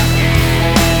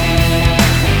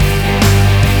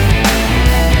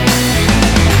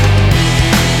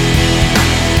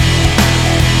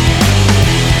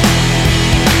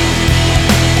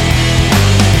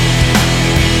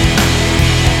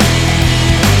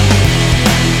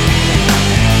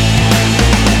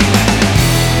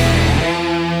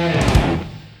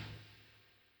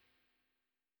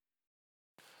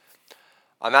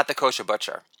I'm at the kosher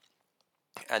butcher,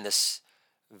 and this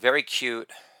very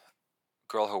cute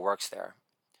girl who works there,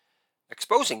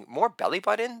 exposing more belly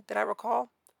button than I recall,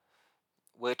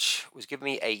 which was giving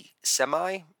me a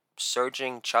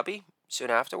surging chubby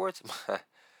soon afterwards.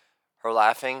 Her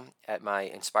laughing at my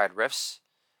inspired riffs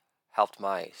helped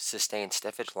my sustained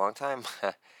stiffage a long time.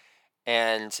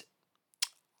 And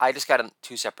I just got in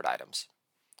two separate items.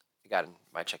 I got in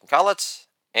my chicken cutlets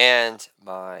and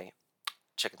my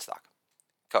chicken stock.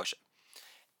 Kosher.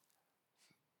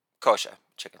 Kosher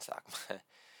chicken stock.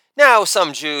 Now,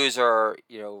 some Jews are,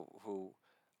 who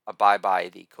abide by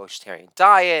the koshertarian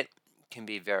diet can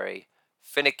be very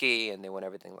finicky and they want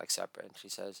everything like separate. And she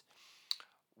says,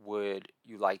 would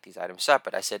you like these items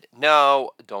separate? I said,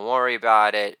 no, don't worry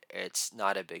about it. It's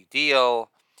not a big deal.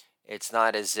 It's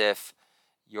not as if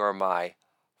you're my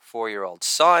 4-year-old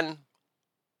son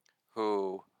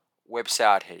who whips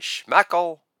out his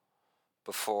schmeckle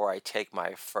before I take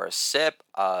my first sip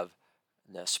of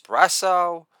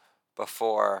Nespresso,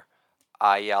 before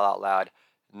I yell out loud,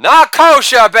 not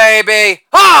kosher, baby!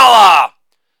 Holla!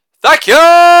 Thank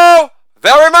you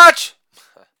very much!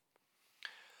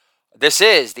 This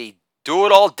is the Do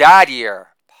It All Dad Year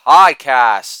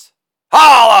podcast.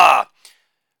 Holla!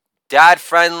 Dad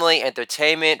friendly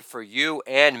entertainment for you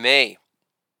and me.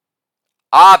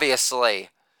 Obviously,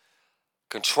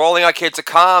 controlling our kids'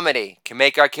 comedy can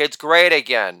make our kids great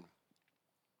again.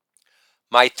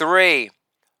 My 3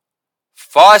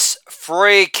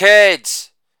 fuss-free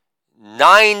kids,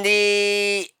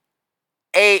 98%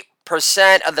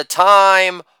 of the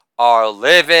time, are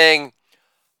living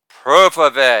proof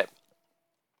of it.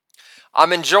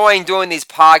 I'm enjoying doing these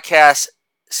podcasts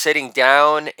sitting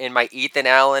down in my Ethan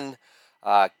Allen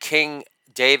King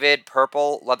David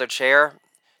purple leather chair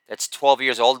that's 12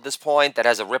 years old at this point, that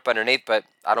has a rip underneath, but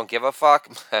I don't give a fuck.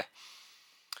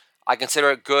 I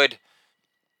consider it good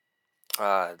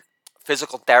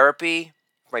physical therapy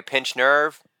for my pinched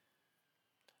nerve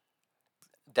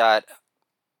that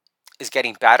is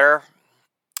getting better,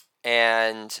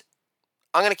 and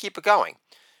I'm going to keep it going.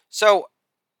 So,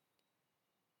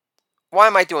 why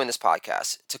am I doing this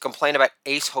podcast? To complain about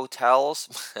Ace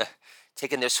Hotels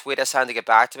taking their sweet ass time to get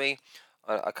back to me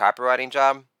on a copywriting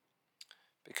job?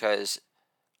 Because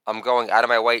I'm going out of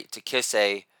my way to kiss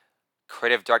a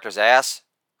creative director's ass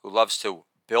who loves to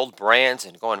build brands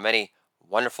and go on many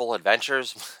wonderful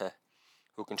adventures,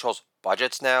 who controls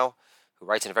budgets now, who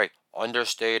writes in a very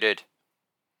understated,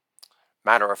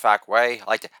 matter-of-fact way. I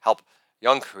like to help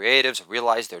young creatives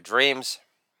realize their dreams.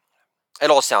 It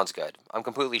all sounds good. I'm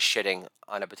completely shitting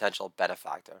on a potential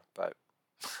benefactor, but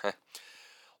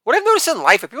what I've noticed in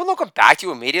life, if people don't come back to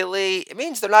you immediately, it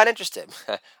means they're not interested.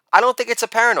 I don't think it's a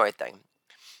paranoid thing.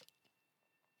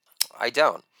 I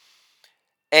don't.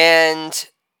 And,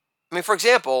 I mean, for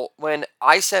example, when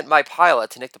I sent my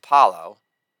pilot to Nick DiPaolo,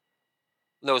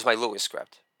 that was my Lewis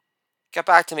script, got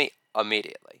back to me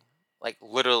immediately. Like,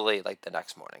 literally, like, the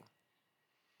next morning.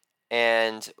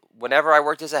 And whenever I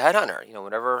worked as a headhunter,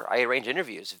 whenever I arranged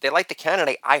interviews, if they liked the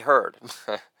candidate, I heard.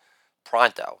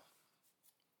 Pronto.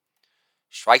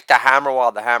 Strike the hammer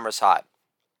while the hammer's hot.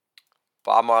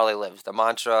 Bob Marley lives. The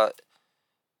mantra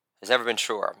has never been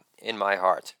truer in my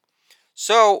heart.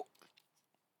 So,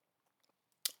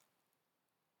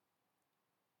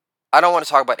 I don't want to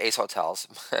talk about Ace Hotels.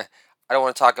 I don't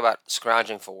want to talk about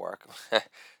scrounging for work to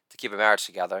keep a marriage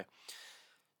together.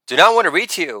 Do not want to read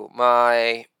to you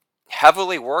my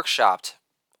heavily workshopped,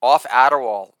 off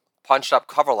Adderall, punched up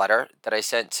cover letter that I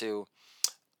sent to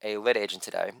a lit agent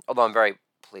today, although I'm very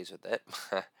pleased with it.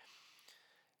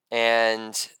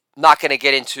 And not going to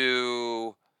get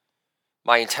into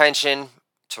my intention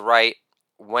to write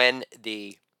When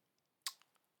the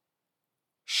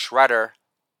Shredder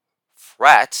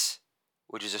Frets,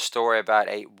 which is a story about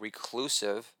a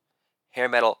reclusive hair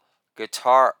metal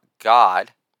guitar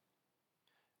god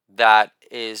that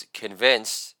is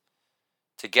convinced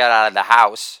to get out of the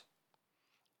house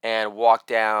and walk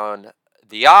down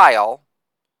the aisle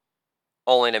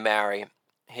only to marry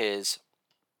his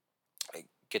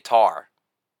guitar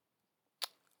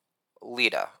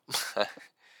Lita.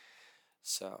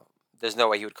 So there's no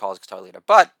way he would call his guitar Lita,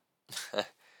 but it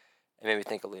made me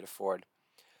think of Lita Ford.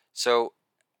 So,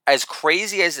 as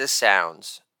crazy as this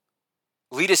sounds,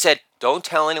 Lita said, don't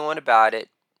tell anyone about it,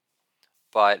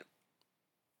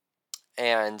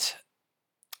 and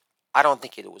I don't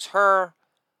think it was her.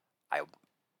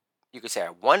 You could say I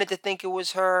wanted to think it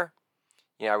was her.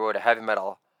 I wrote a heavy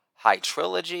metal high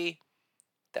trilogy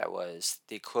that was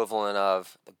the equivalent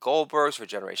of the Goldbergs for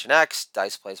Generation X.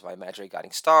 Dice plays my imaginary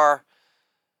guiding star.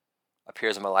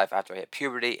 Appears in my life after I hit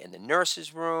puberty in the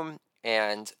nurse's room.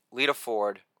 And Lita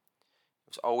Ford,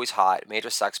 was always hot, major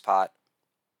sex pot,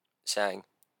 sang,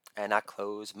 and I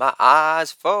close my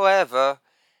eyes forever.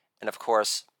 And of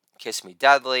course, Kiss Me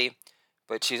Deadly.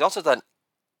 But she's also done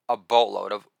a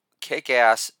boatload of kick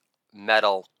ass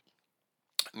metal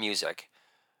music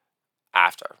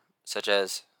after, such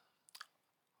as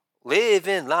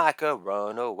Living Like a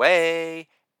Runaway.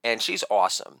 And she's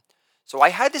awesome. So I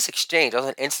had this exchange. I was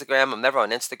on Instagram. I'm never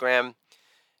on Instagram.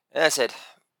 And I said,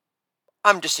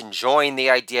 I'm just enjoying the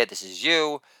idea. This is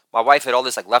you. My wife had all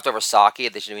this like leftover sake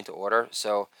that she didn't mean to order.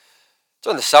 So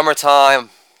during the summertime,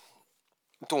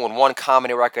 I'm doing one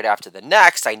comedy record after the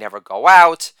next. I never go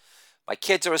out. My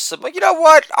kids are asleep. Like, you know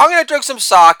what? I'm going to drink some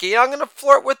sake. I'm going to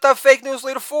flirt with the fake news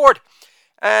Lita Ford.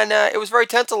 And it was very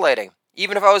titillating.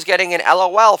 Even if I was getting an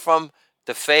LOL from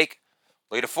the fake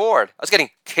Lita Ford. I was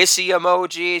getting kissy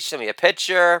emojis. She sent me a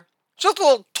picture. Just a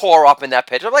little tore up in that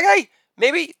picture. I'm like, hey,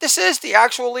 maybe this is the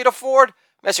actual Lita Ford.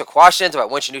 I'm asking questions about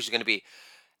when she knew she was going to be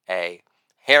a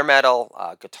hair metal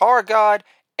guitar god.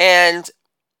 And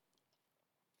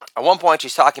at one point,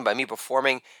 she's talking about me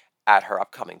performing at her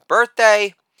upcoming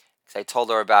birthday. Because I told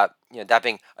her about that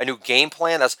being a new game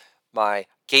plan. That's my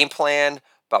game plan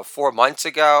about 4 months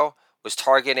ago, was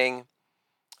targeting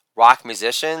rock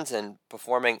musicians and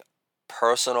performing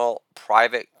personal,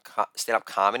 private stand-up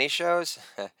comedy shows.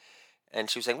 And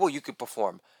she was saying, well, you could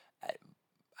perform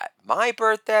at my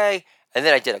birthday. And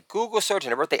then I did a Google search,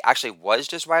 and her birthday actually was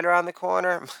just right around the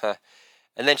corner.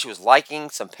 And then she was liking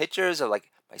some pictures of like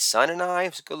my son and I. He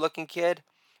was a good-looking kid.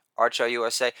 Archo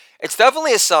USA. It's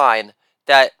definitely a sign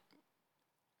that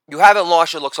you haven't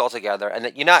lost your looks altogether, and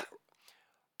that you're not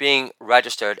being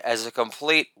registered as a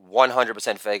complete 100%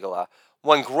 fagula.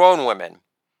 When grown women,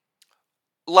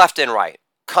 left and right,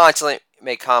 constantly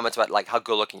make comments about like how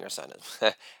good looking your son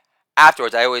is.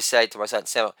 Afterwards, I always say to my son,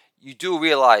 Samuel, you do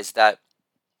realize that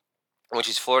when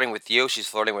she's flirting with you, she's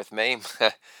flirting with me,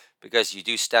 because you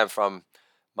do stem from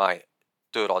my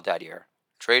do it all dad here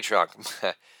trade trunk.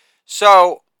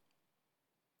 So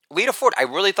Lita Ford, I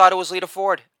really thought it was Lita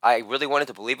Ford. I really wanted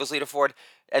to believe it was Lita Ford.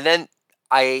 And then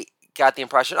I got the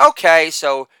impression, okay,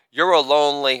 so you're a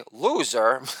lonely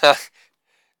loser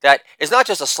that is not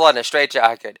just a slut in a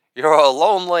straitjacket. You're a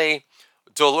lonely,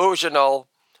 delusional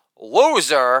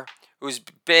loser who's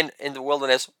been in the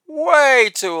wilderness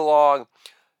way too long.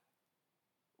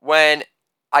 When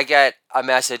I get a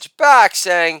message back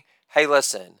saying, hey,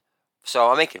 listen, so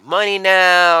I'm making money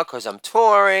now because I'm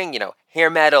touring. Hair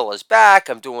metal is back.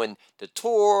 I'm doing the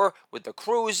tour with the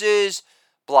cruises,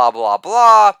 blah, blah,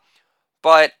 blah.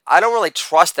 But I don't really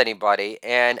trust anybody,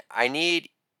 and I need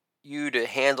you to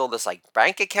handle this like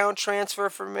bank account transfer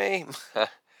for me.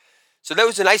 So that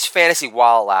was a nice fantasy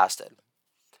while it lasted.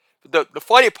 The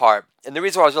funny part, and the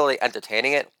reason why I was really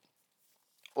entertaining it,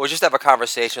 was just to have a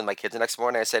conversation with my kids the next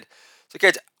morning. I said, so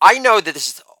kids, I know that this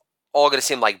is all going to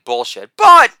seem like bullshit,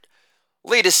 but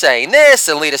Lita's saying this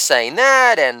and Lita's saying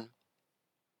that, and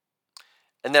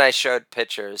then I showed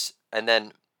pictures, and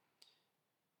then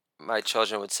my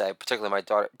children would say, particularly my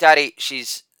daughter, Daddy,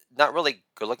 she's not really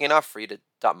good looking enough for you to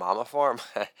dump mama for him.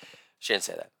 She didn't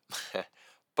say that.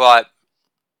 But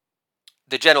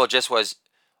the general gist was,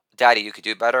 Daddy, you could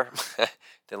do better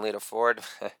than Lita Ford.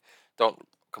 Don't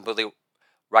completely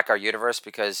wreck our universe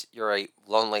because you're a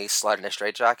lonely slut in a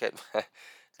straitjacket.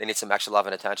 They need some extra love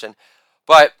and attention.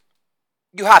 But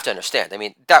you have to understand, I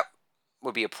mean, that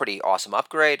would be a pretty awesome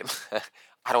upgrade.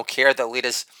 I don't care that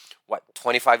Lita's,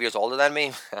 25 years older than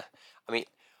me? I mean,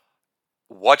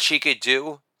 what she could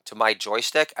do to my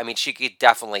joystick, I mean, she could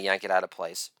definitely yank it out of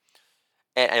place.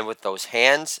 And with those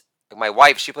hands, like my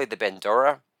wife, she played the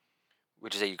bandura,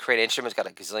 which is a Ukrainian instrument. It's got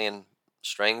a gazillion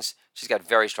strings. She's got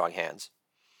very strong hands.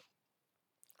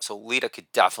 So Lita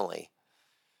could definitely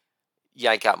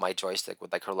yank out my joystick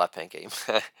with like her left pinky.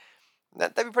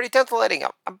 That'd be pretty titillating.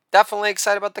 I'm definitely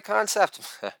excited about the concept.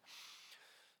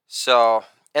 So,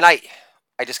 and I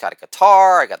just got a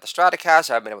guitar. I got the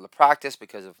Stratocaster. I haven't been able to practice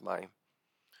because of my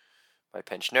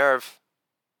pinched nerve.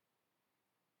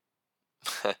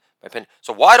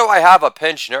 So why do I have a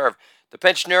pinched nerve? The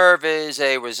pinched nerve is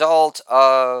a result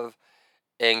of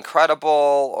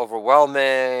incredible,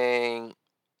 overwhelming,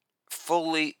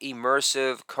 fully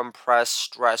immersive, compressed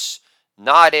stress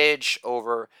nottage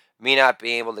over me not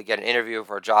being able to get an interview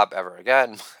for a job ever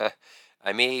again.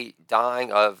 I me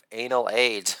dying of anal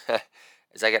AIDS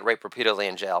as I get raped repeatedly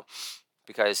in jail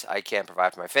because I can't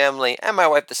provide for my family, and my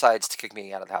wife decides to kick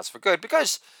me out of the house for good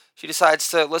because she decides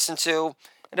to listen to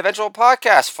an eventual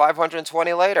podcast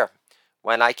 520 later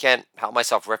when I can't help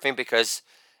myself riffing because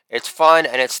it's fun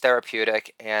and it's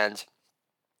therapeutic, and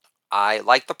I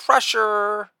like the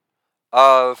pressure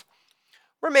of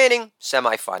remaining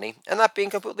semi-funny and not being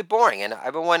completely boring. And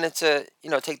I've been wanting to,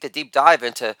 take the deep dive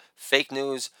into fake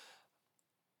news,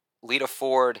 Lita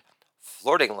Ford,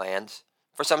 flirting land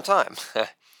for some time. Because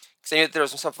I knew that there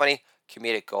was some funny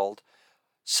comedic gold.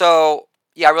 So,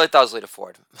 yeah, I really thought it was Lita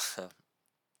Ford.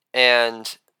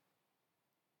 And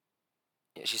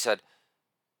she said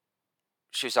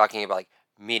she was talking about like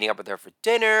meeting up with her for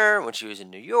dinner when she was in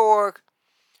New York.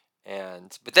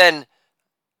 And then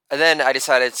I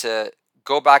decided to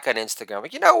go back on Instagram.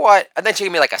 Like, you know what? And then she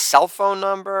gave me like a cell phone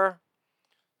number.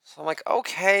 So I'm like,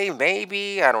 okay,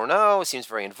 maybe. I don't know. It seems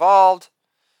very involved.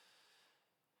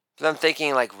 But I'm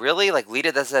thinking, like, really? Like,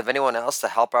 Lita doesn't have anyone else to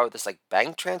help out with this, like,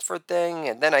 bank transfer thing?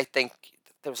 And then I think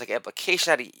there was, like, an application.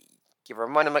 I had to give her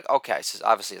money. I'm like, okay, this is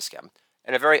obviously a scam.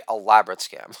 And a very elaborate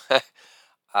scam.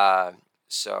 uh,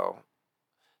 so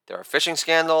there are phishing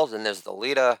scandals, and there's the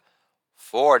Lita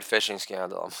Ford phishing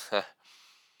scandal,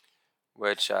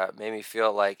 which made me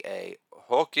feel like a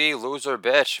hooky loser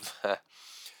bitch.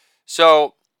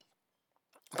 So,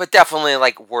 but definitely,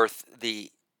 like, worth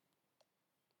the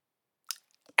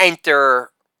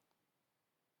entertainment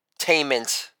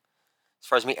as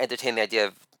far as me entertaining the idea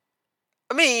of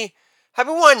me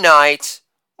having one night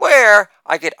where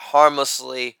I could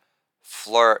harmlessly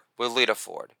flirt with Lita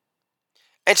Ford.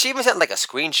 And she even sent like a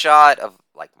screenshot of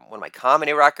like one of my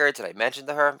comedy records that I mentioned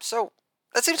to her. So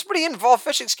that seems pretty involved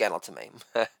phishing scandal to me.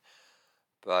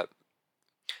 But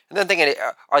and then thinking,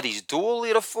 are these dual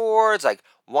Lita Fords? Like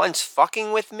one's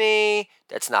fucking with me,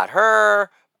 that's not her,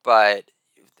 but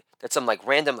that's some like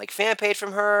random like fan page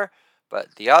from her.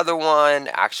 But the other one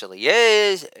actually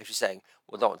is. If she's saying,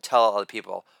 well, don't tell other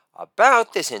people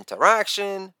about this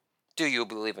interaction. Do you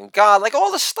believe in God? Like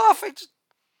all this stuff. It just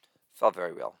felt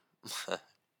very real.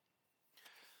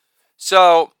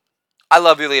 So I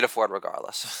love you, Lita Ford,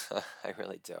 regardless. I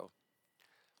really do.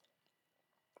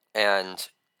 And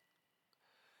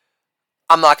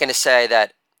I'm not going to say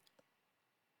that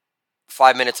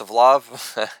 5 minutes of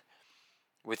love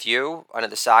with you under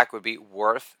the sack would be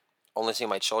worth only seeing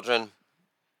my children,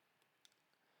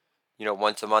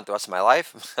 once a month the rest of my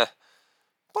life.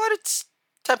 But it's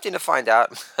tempting to find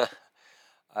out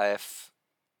if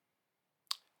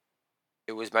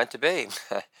it was meant to be.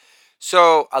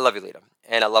 So I love you, Lita,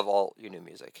 and I love all your new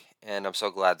music, and I'm so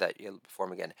glad that you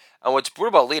perform again. And what's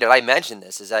brutal about Lita, and I mentioned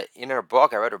this, is that in her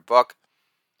book, I read her book.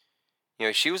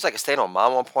 She was like a stay-at-home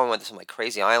mom at one point, went to some like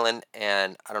crazy island,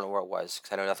 and I don't know where it was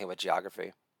because I know nothing about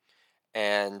geography.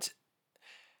 And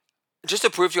just to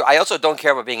prove to you, I also don't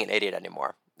care about being an idiot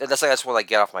anymore. That's like that's what I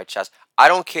get off my chest. I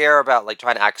don't care about like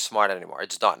trying to act smart anymore.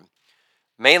 It's done.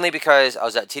 Mainly because I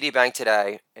was at TD Bank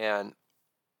today, and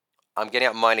I'm getting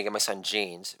out money to get my son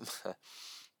jeans.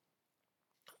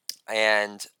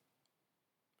 And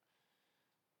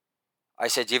I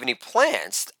said, do you have any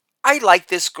plans? I like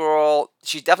this girl.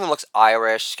 She definitely looks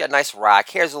Irish. She's got a nice rack.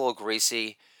 Hair's a little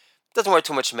greasy. Doesn't wear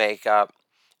too much makeup.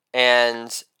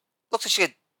 And looks like she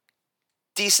had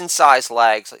decent sized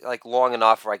legs, like long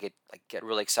enough where I could like get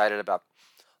really excited about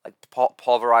like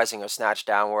pulverizing her snatch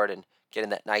downward and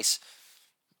getting that nice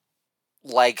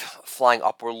leg flying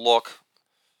upward look,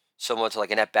 similar to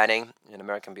like Annette Bening in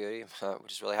American Beauty,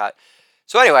 which is really hot.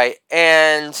 So anyway,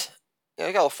 and you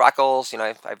got little freckles.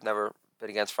 I've never been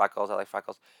against freckles. I like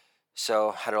freckles. So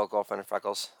I had an old girlfriend and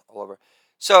freckles all over.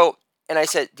 So, and I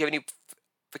said, do you have any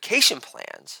vacation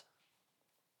plans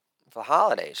for the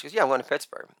holidays? She goes, yeah, I'm going to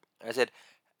Pittsburgh. And I said,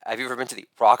 have you ever been to the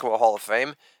Rock and Roll Hall of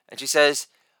Fame? And she says,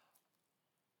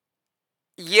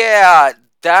 yeah,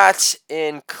 that's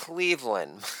in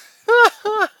Cleveland.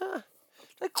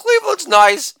 Like, Cleveland's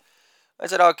nice. I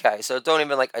said, okay, so don't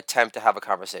even like attempt to have a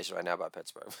conversation right now about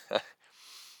Pittsburgh.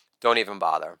 Don't even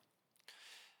bother.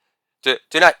 Do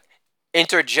not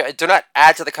do not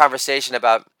add to the conversation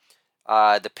about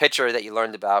the pitcher that you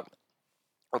learned about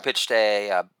who pitched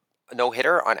a no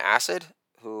hitter on acid,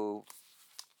 who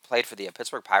played for the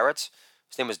Pittsburgh Pirates.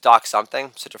 His name was Doc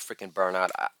something. Such a freaking burnout.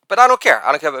 But I don't care.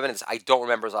 I don't care about minutes. I don't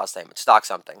remember his last name. It's Doc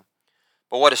something.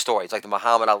 But what a story. It's like the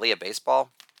Muhammad Ali of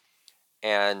baseball.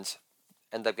 And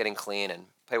ended up getting clean and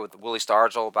played with Willie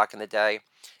Stargell back in the day.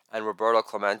 And Roberto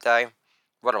Clemente.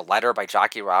 Wrote a letter by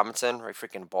Jackie Robinson, where he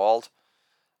freaking bald.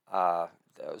 That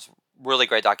was a really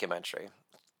great documentary.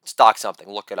 It's Doc something.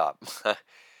 Look it up.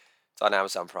 It's on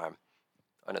Amazon Prime.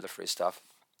 Another free stuff.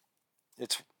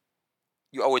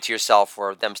 You owe it to yourself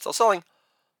for them still selling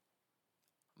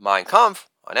Mein Kampf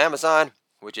on Amazon,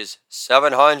 which is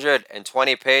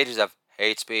 720 pages of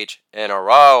hate speech in a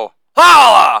row.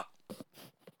 Holla!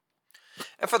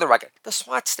 And for the record, the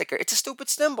SWAT sticker, it's a stupid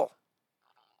symbol.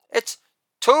 It's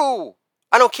two.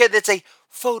 I don't care that it's a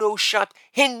photoshopped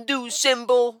Hindu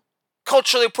symbol.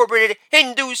 culturally appropriated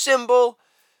Hindu symbol.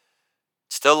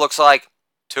 Still looks like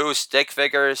two stick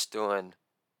figures doing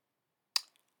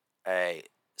a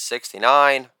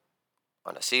 69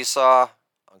 on a seesaw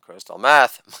on crystal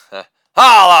meth.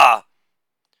 Holla!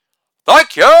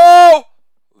 Thank you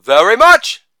very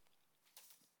much.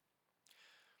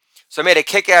 So I made a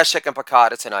kick-ass chicken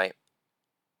piccata tonight.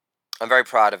 I'm very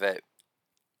proud of it.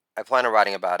 I plan on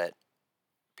writing about it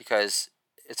because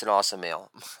it's an awesome meal.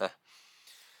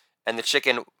 And the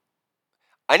chicken,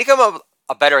 I need to come up with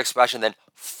a better expression than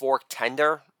fork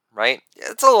tender, right?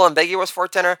 It's a little ambiguous,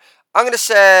 fork tender. I'm going to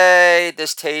say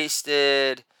this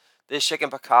chicken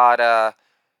piccata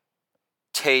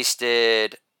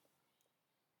tasted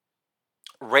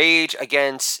Rage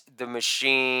Against the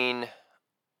Machine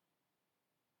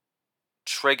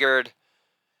triggered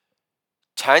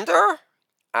tender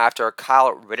after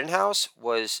Kyle Rittenhouse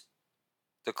was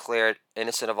declared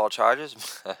innocent of all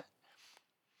charges.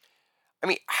 I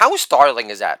mean, how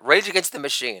startling is that? Rage Against the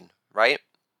Machine, right?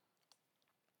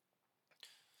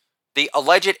 The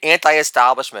alleged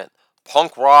anti-establishment,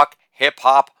 punk rock,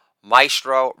 hip-hop,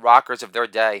 maestro rockers of their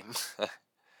day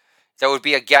that would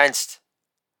be against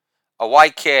a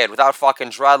white kid without fucking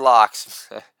dreadlocks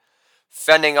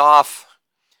fending off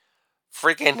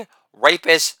freaking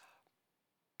rapist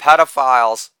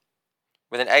pedophiles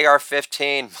with an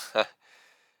AR-15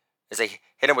 as they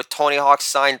hit him with Tony Hawk's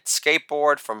signed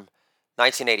skateboard from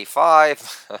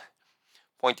 1985,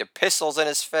 pointed pistols in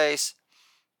his face,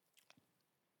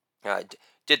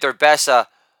 did their best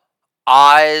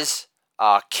Oz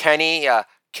Kenny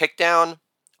kickdown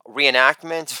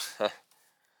reenactment that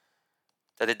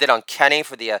they did on Kenny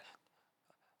for the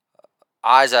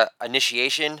Oz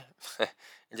initiation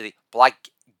into the black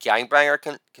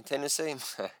gangbanger contingency.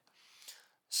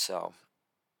 So,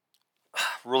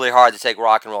 really hard to take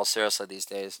rock and roll seriously these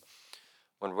days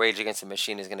when Rage Against the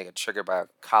Machine is going to get triggered by a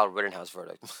Kyle Rittenhouse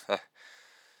verdict.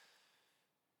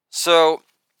 So,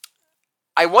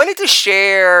 I wanted to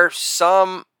share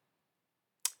some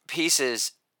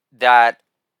pieces that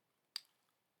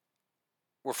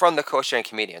were from the Kosher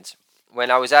comedians.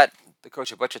 When I was at the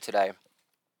Kosher Butcher today,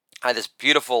 I had this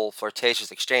beautiful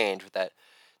flirtatious exchange with that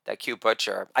cute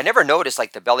butcher. I never noticed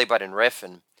like the belly button riff,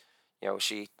 and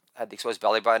she had the exposed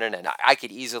belly button, and I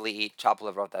could easily eat chopped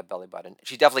liver off that belly button.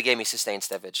 She definitely gave me sustained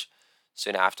stiffage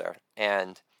soon after,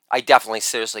 and I definitely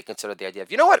seriously considered the idea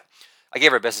of, you know what? I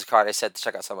gave her a business card. I said to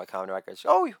check out some of my comedy records. She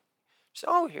said,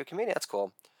 oh, you're a comedian. That's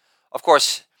cool. Of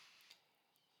course,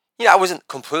 I wasn't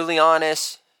completely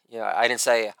honest. I didn't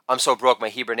say I'm so broke my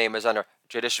Hebrew name is under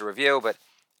judicial review, but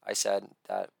I said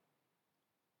that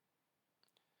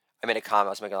I made a comment. I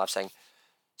was making a laugh saying,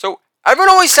 so everyone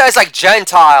always says like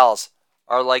Gentiles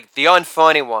are like the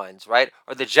unfunny ones, right?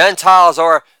 Or the Gentiles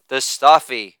are the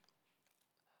stuffy,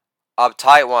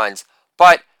 uptight ones.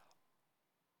 But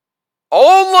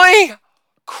only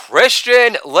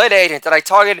Christian lit agents that I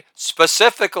targeted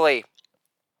specifically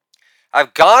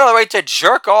have gone all the way to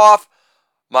jerk off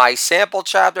my sample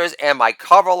chapters and my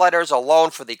cover letters alone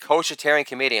for the Kosher-tarian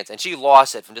comedians. And she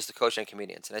lost it from just the Kosher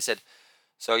comedians. And I said,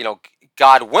 so,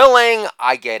 God willing,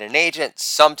 I get an agent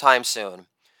sometime soon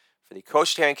for the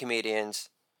Kosher-tarian comedians.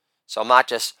 So I'm not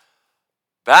just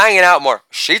banging out more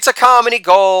sheets of comedy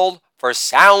gold for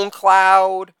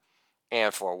SoundCloud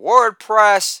and for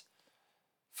WordPress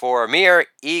for mere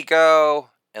ego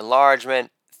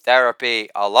enlargement therapy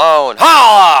alone.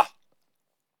 Holla!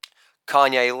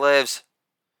 Kanye lives.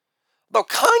 Though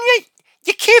Kanye,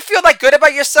 you can't feel that good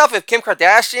about yourself if Kim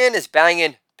Kardashian is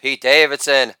banging Pete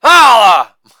Davidson.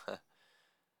 Holla!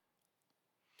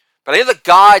 But I know that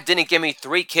God didn't give me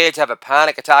 3 kids to have a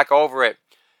panic attack over it,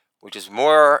 which is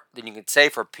more than you can say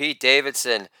for Pete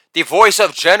Davidson, the voice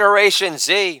of Generation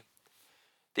Z,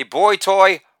 the boy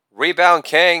toy rebound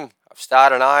king of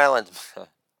Staten Island.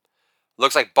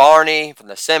 Looks like Barney from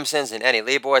The Simpsons and Annie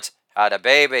Leibovitz had a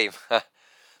baby.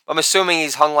 I'm assuming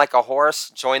he's hung like a horse,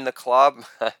 joined the club.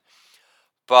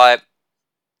 But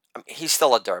he's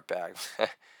still a dirtbag.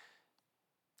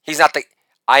 He's not the...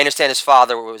 I understand his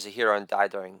father was a hero and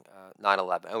died during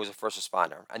 9/11. And was a first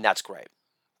responder. And that's great.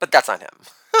 But that's not him.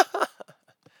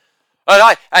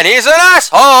 And he's an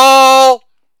asshole!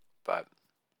 But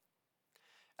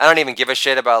I don't even give a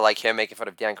shit about like him making fun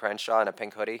of Dan Crenshaw in a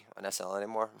pink hoodie on SNL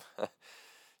anymore.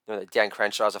 That Dan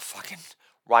Crenshaw is a fucking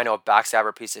rhino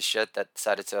backstabber piece of shit that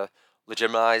decided to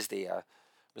legitimize the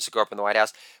Mr. Gorp in the White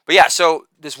House. But yeah, so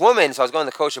this woman, so I was going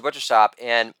to the Kosher Butcher shop,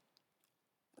 and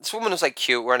this woman was like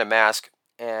cute, wearing a mask,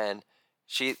 and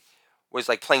she was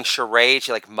like playing charade.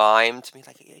 She like mimed me,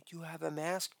 like, hey, do you have a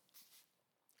mask?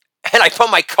 And I put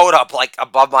my coat up like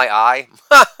above my eye.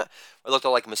 I looked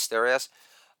all like mysterious.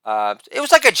 It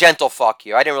was like a gentle fuck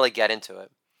you. I didn't really get into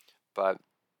it, but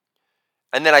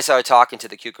and then I started talking to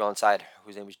the cute girl inside,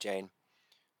 whose name was Jane.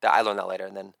 That I learned that later,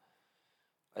 and then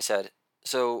I said,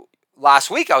 "So last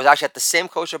week I was actually at the same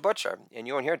kosher butcher, and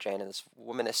you weren't here, Jane." And this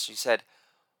woman, she said,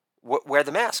 "Wear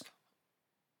the mask.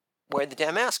 Wear the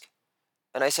damn mask."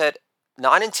 And I said,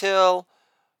 "Not until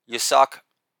you suck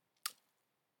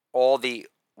all the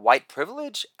white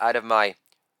privilege out of my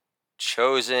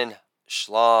chosen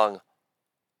schlong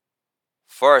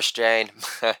first, Jane."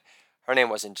 Her name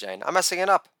wasn't Jane. I'm messing it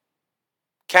up.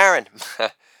 Karen.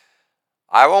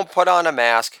 "I won't put on a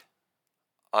mask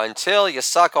until you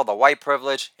suck all the white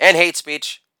privilege and hate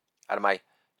speech out of my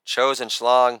chosen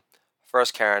schlong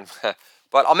first, Karen.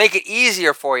 But I'll make it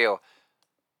easier for you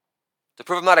to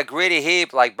prove I'm not a greedy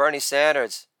heap like Bernie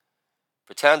Sanders.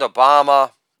 Pretend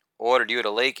Obama ordered you to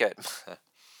leak it."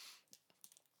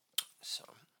 So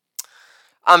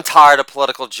I'm tired of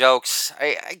political jokes.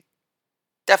 I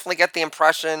definitely get the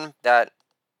impression that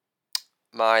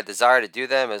my desire to do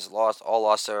them is lost all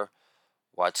luster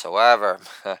whatsoever.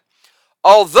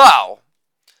 Although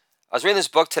I was reading this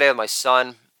book today with my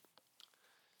son,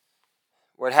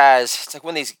 where it's like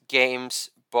one of these games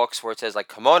books where it says like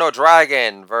Komodo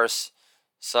Dragon versus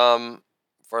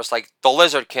like the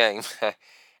Lizard King,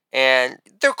 and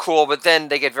they're cool, but then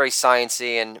they get very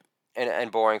sciencey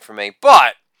and boring for me.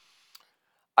 But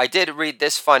I did read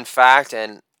this fun fact,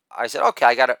 and I said, okay,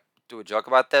 I gotta do a joke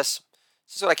about this.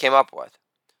 This is what I came up with.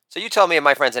 So you tell me if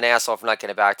my friend's an asshole for not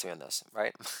getting back to me on this,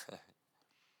 right?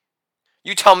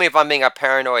 You tell me if I'm being a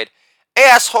paranoid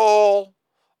asshole,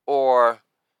 or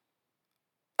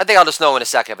I think I'll just know in a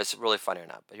second if it's really funny or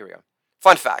not. But here we go.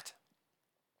 Fun fact.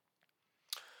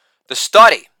 The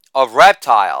study of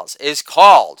reptiles is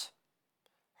called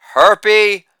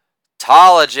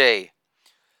herpetology.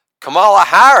 Kamala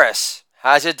Harris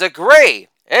has a degree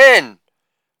in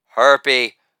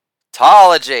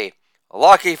herpetology.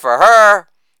 Lucky for her,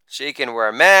 she can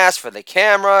wear masks for the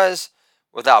cameras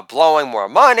without blowing more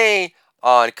money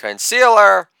on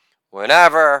concealer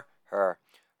whenever her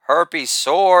herpes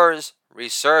sores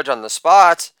resurge on the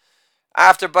spot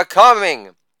after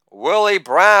becoming Willie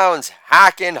Brown's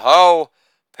hack and hoe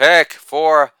pick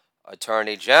for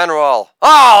Attorney General.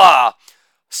 Holla!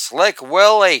 Slick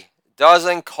Willie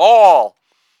doesn't call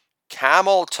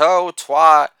camel toe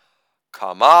twat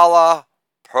Kamala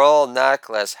Pearl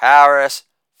Necklace Harris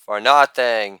for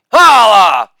nothing.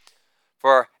 Holla!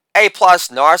 For A plus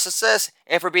narcissist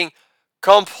and for being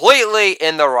completely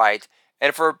in the right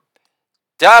and for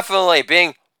definitely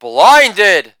being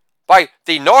blinded by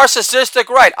the narcissistic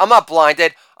right. I'm not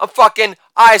blinded. I'm fucking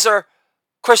eyes are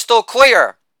crystal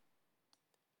clear.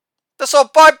 This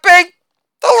all by being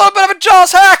a little bit of a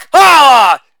jealous hack.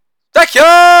 Ah! Thank you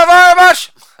very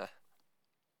much.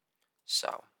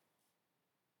 So,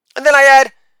 and then I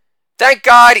add, thank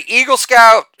God Eagle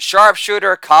Scout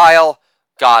sharpshooter Kyle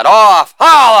got off.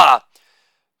 Holla!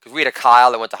 Because we had a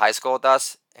Kyle that went to high school with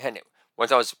us. And one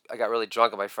time I got really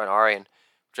drunk with my friend Ari and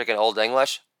drinking Old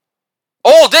English.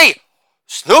 Oldie!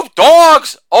 Snoop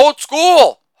Dogg's old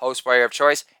school host player of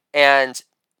choice. And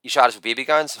he shot us with BB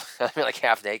guns. I mean, like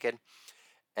half naked.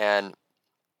 And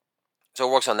so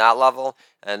it works on that level.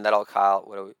 And that old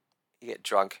Kyle, you get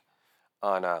drunk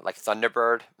on like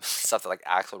Thunderbird, stuff that like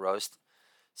Axl Rose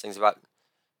sings about.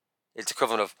 It's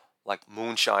equivalent of like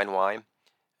moonshine wine.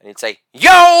 And he'd say,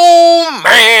 "Yo,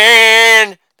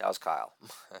 man!" That was Kyle.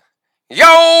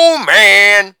 "Yo,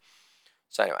 man!"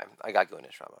 So anyway, I got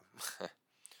Goonish from him.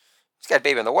 He's got a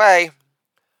baby on the way.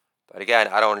 But again,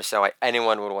 I don't understand why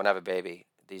anyone would want to have a baby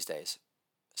these days.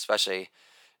 Especially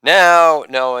now,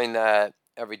 knowing that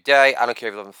every day, I don't care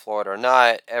if you live in Florida or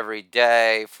not, every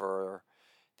day for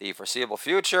the foreseeable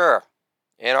future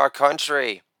in our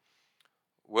country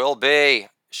will be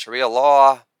Sharia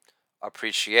law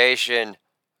appreciation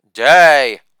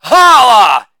day.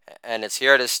 Holla! And it's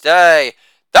here to stay.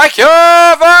 Thank you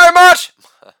very much.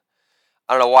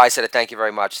 I don't know why I said it. Thank you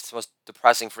very much. It's the most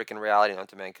depressing freaking reality known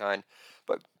to mankind.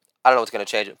 But I don't know what's going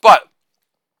to change it. But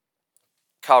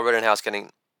Kyle Rittenhouse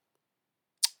getting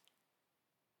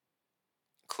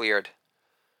cleared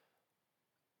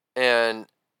and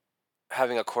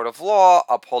having a court of law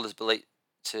uphold his ability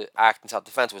to act in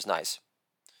self-defense was nice.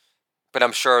 But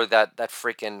I'm sure that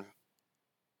freaking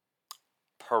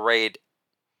parade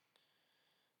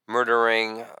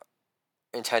murdering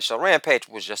intentional rampage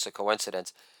was just a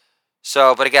coincidence.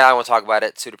 So, but again, I don't want to talk about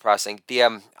it. It's too depressing.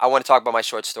 I want to talk about my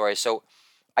short story. So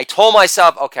I told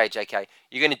myself, okay, JK,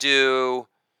 you're going to do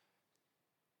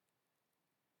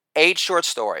 8 short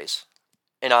stories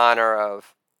in honor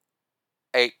of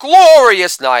a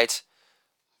glorious night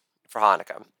for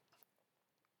Hanukkah.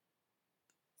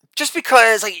 just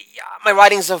because like yeah, my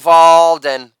writing's evolved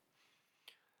and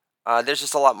there's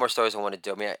just a lot more stories I want to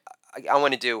do. I mean, I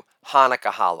want to do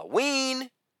Hanukkah, Halloween.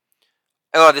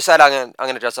 Oh, I decided I'm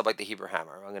gonna dress up like the Hebrew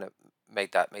Hammer. I'm gonna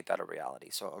make that a reality.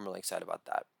 So I'm really excited about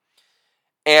that.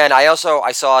 And I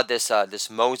saw this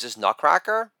Moses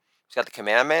Nutcracker. He's got the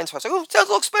commandments. So I was like, oh, it sounds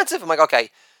a little expensive. I'm like, okay,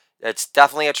 it's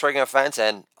definitely a triggering offense,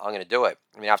 and I'm gonna do it.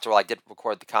 I mean, after all, I did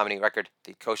record the comedy record,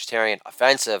 the Coachitarian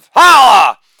Offensive.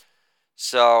 Holla!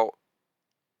 So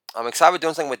I'm excited about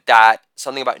doing something with that.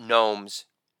 Something about gnomes.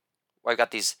 Where I've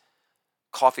got these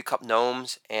coffee cup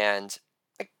gnomes, and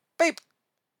like, babe,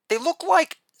 they look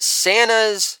like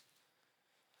Santa's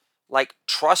like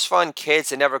trust fund kids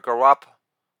that never grow up,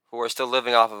 who are still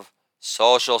living off of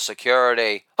Social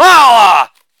Security. Holla!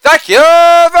 Thank you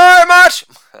very much.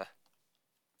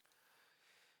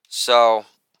 So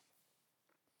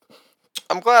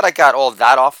I'm glad I got all of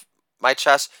that off my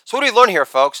chest. So what do we learn here,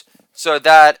 folks? So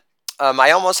that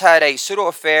I almost had a pseudo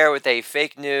affair with a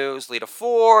fake news Lita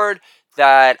Ford.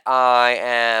 That I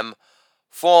am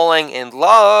falling in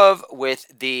love with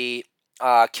the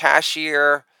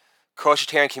cashier,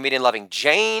 Coachitarian comedian loving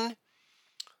Jane,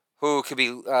 who could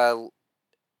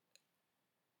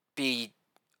be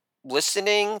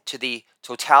listening to the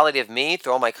totality of me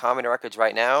through all my comedy records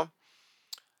right now,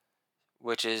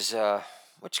 which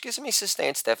gives me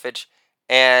sustained stiffage.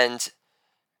 And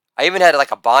I even had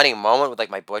like a bonding moment with like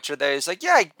my butcher there. He's like,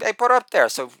 "Yeah, I put her up there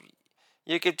so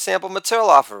you could sample material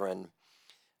off her and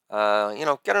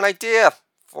get an idea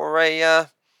for a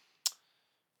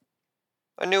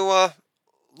new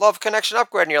love connection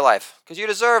upgrade in your life because you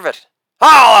deserve it."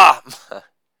 Holla!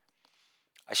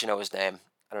 I should know his name.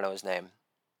 I don't know his name,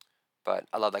 but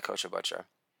I love that kosher butcher,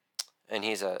 and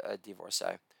he's a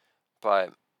divorcee.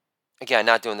 But again,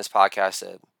 not doing this podcast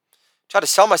to try to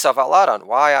sell myself out loud on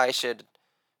why I should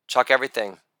chuck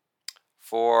everything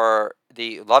for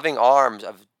the loving arms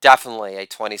of definitely a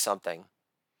 20-something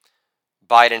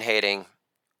Biden hating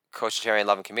Coachitarian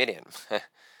loving comedian.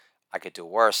 I could do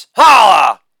worse.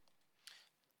 Holla!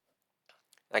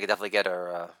 I could definitely get her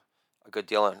a good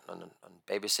deal on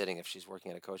babysitting if she's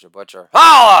working at a kosher butcher.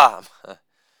 Holla!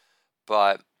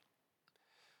 But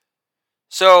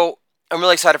so I'm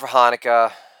really excited for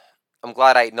Hanukkah. I'm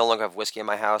glad I no longer have whiskey in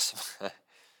my house. It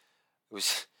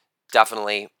was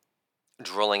definitely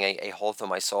drilling a hole through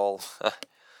my soul.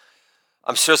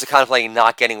 I'm seriously contemplating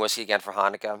not getting whiskey again for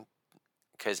Hanukkah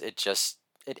because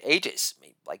it ages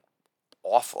me like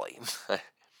awfully.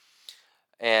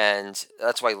 And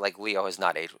that's why like Leo has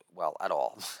not aged well at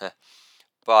all.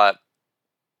 But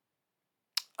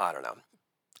I don't know.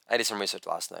 I did some research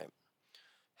last night.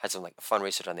 Had some like fun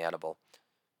research on the edible.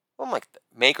 I'm like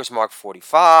Maker's Mark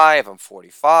 45. I'm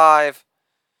 45.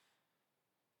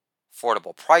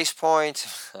 Affordable price point.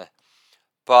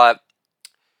 But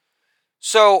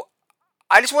so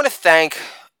I just want to thank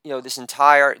this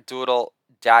entire Doodle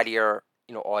Daddier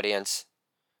audience.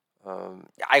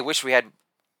 I wish we had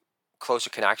closer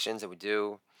connections than we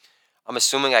do. I'm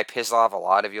assuming I pissed off a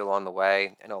lot of you along the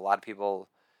way. I know a lot of people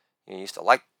used to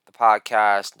like the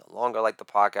podcast, no longer like the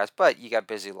podcast, but you got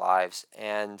busy lives,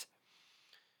 and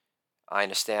I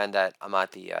understand that I'm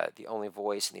not the only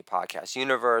voice in the podcast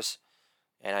universe,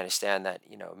 and I understand that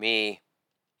me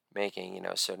making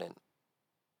certain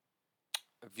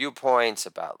viewpoints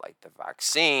about like the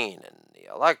vaccine and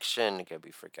the election it could be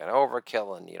freaking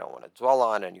overkill, and you don't want to dwell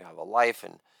on it, and you have a life,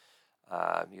 and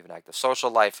you have an active social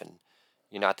life, and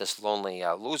you're not this lonely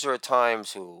loser at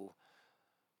times who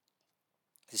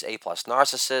is A+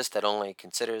 narcissist that only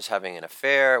considers having an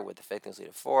affair with the fake news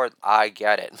leader Ford. I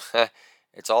get it.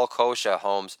 It's all kosher,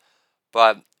 Holmes.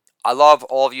 But I love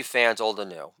all of you fans, old and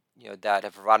new, that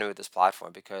have provided me with this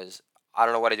platform because I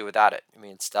don't know what to do without it. I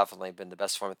mean, it's definitely been the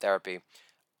best form of therapy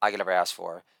I could ever ask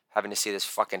for. Having to see this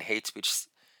fucking hate speech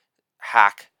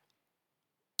hack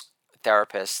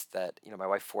therapist that my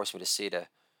wife forced me to see to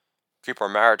keep our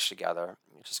marriage together,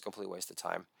 it's just a complete waste of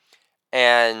time.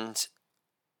 And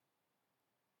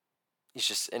he's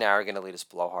just an arrogant elitist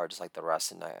blowhard, just like the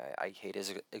rest, and I hate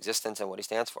his existence and what he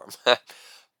stands for.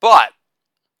 But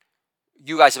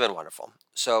you guys have been wonderful,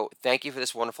 so thank you for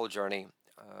this wonderful journey.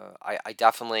 I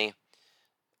definitely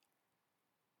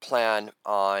plan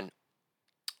on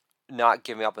not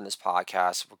giving up on this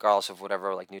podcast, regardless of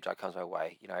whatever like new job comes my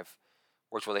way. I've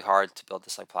worked really hard to build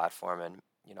this like platform, and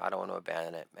I don't want to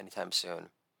abandon it anytime soon.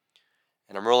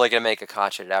 And I'm really gonna make a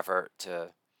concentrated effort to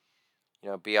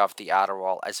be off the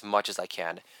Adderall as much as I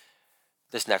can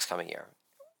this next coming year.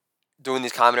 Doing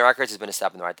these comedy records has been a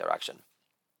step in the right direction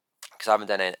because I haven't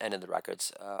done any of the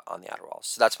records on the Adderall,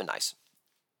 so that's been nice.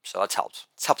 So that's helped.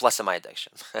 It's helped lessen my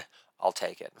addiction. I'll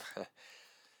take it.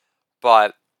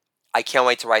 But I can't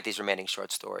wait to write these remaining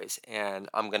short stories, and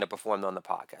I'm going to perform them on the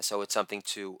podcast. So it's something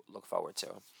to look forward to,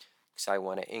 because I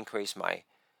want to increase my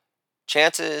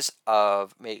chances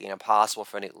of making it impossible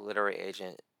for any literary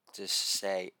agent to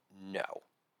say no,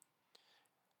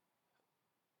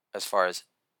 as far as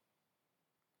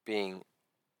being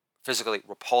physically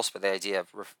repulsed by the idea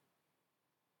of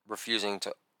refusing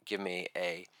to give me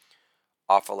a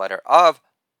offer letter of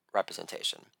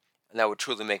representation. And that would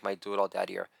truly make my Do It All Dad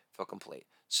year feel complete.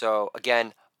 So,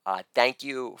 again, thank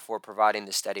you for providing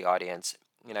this steady audience.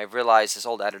 And I've realized this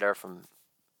I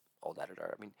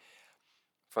mean,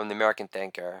 from the American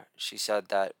Thinker, she said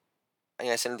that,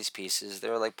 I sent these pieces,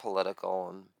 they're like political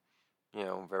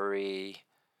and, very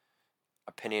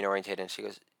opinion oriented. And she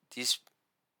goes, these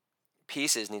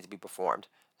pieces need to be performed.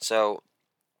 So,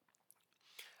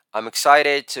 I'm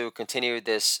excited to continue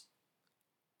this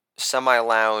semi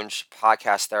lounge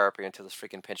podcast therapy until this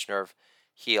freaking pinched nerve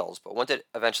heals. But once it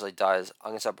eventually does,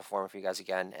 I'm going to start performing for you guys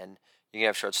again. And you can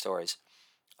have short stories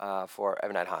for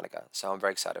every night Hanukkah. So I'm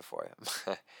very excited for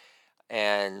you.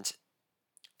 And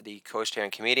the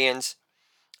co-starring comedians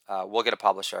will get a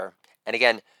publisher. And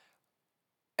again,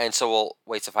 and so we'll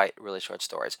wait to fight really short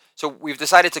stories. So we've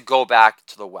decided to go back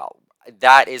to the well.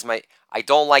 That is I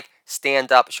don't like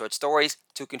stand-up short stories.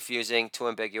 Too confusing, too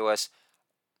ambiguous.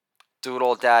 Do It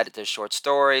All Dad does short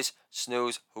stories.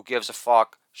 Snooze, who gives a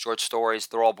fuck? Short stories,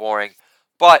 they're all boring.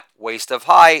 But Waste of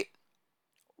Height,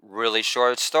 really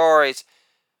short stories.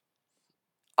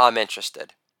 I'm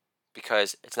interested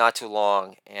because it's not too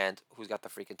long, and who's got the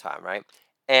freaking time, right?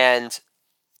 And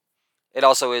it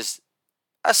also is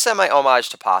a semi homage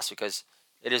to Poss because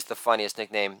it is the funniest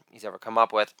nickname he's ever come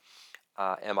up with,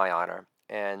 in my honor.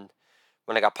 And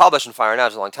when I got published in Fire Now, it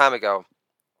was a long time ago,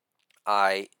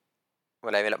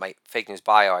 when I made up my fake news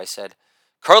bio, I said,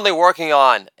 currently working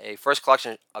on a first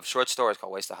collection of short stories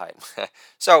called Waste of Height.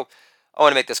 So I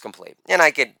want to make this complete. And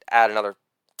I could add another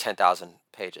 10,000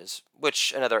 pages,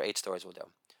 which another 8 stories will do.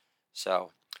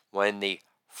 So when the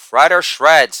Fredder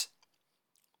shreds,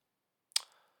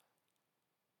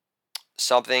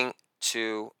 something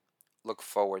to look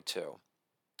forward to,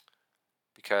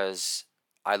 because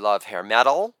I love hair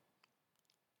metal.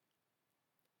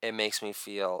 It makes me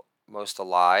feel most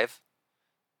alive.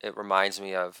 It reminds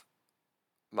me of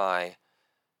my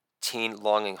teen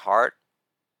longing heart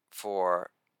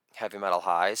for heavy metal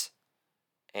highs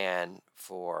and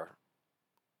for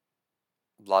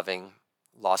loving,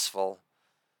 lustful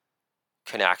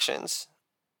connections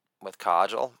with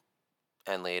Kajal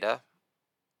and Lita.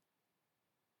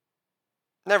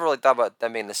 Never really thought about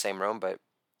them being in the same room, but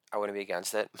I wouldn't be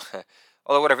against it.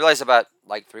 Although what I've realized about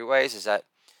like three ways is that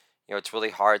it's really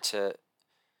hard to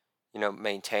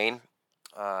maintain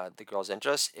the girl's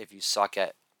interest if you suck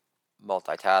at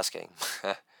multitasking.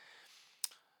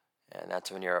 And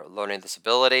that's when your learning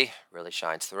disability really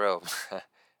shines through.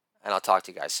 And I'll talk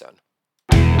to you guys soon.